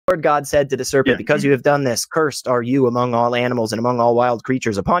Lord God said to the serpent, because you have done this, cursed are you among all animals and among all wild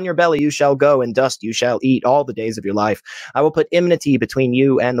creatures. Upon your belly you shall go, and dust you shall eat all the days of your life. I will put enmity between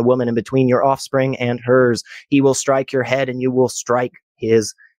you and the woman, and between your offspring and hers. He will strike your head, and you will strike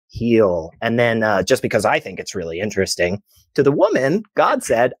his heel. And then, just because I think it's really interesting, to the woman, God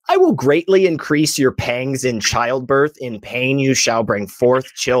said, I will greatly increase your pangs in childbirth. In pain you shall bring forth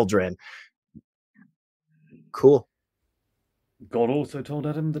children. Cool. God also told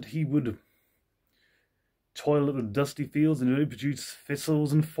Adam that he would toil at the dusty fields and only produce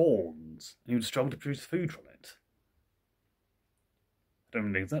thistles and thorns. He would struggle to produce food from it. I don't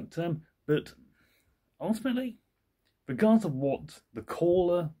know the exact term, but ultimately, regardless of what the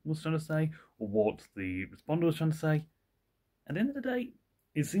caller was trying to say, or what the responder was trying to say, at the end of the day,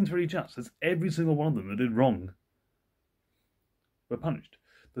 it seems really just, as every single one of them that did wrong were punished.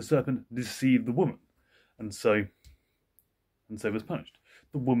 The serpent deceived the woman, and so was punished.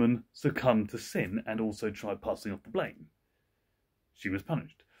 The woman succumbed to sin and also tried passing off the blame. She was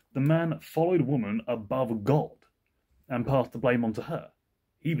punished. The man followed woman above God and passed the blame onto her.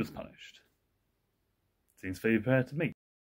 He was punished. Seems fairly fair to me.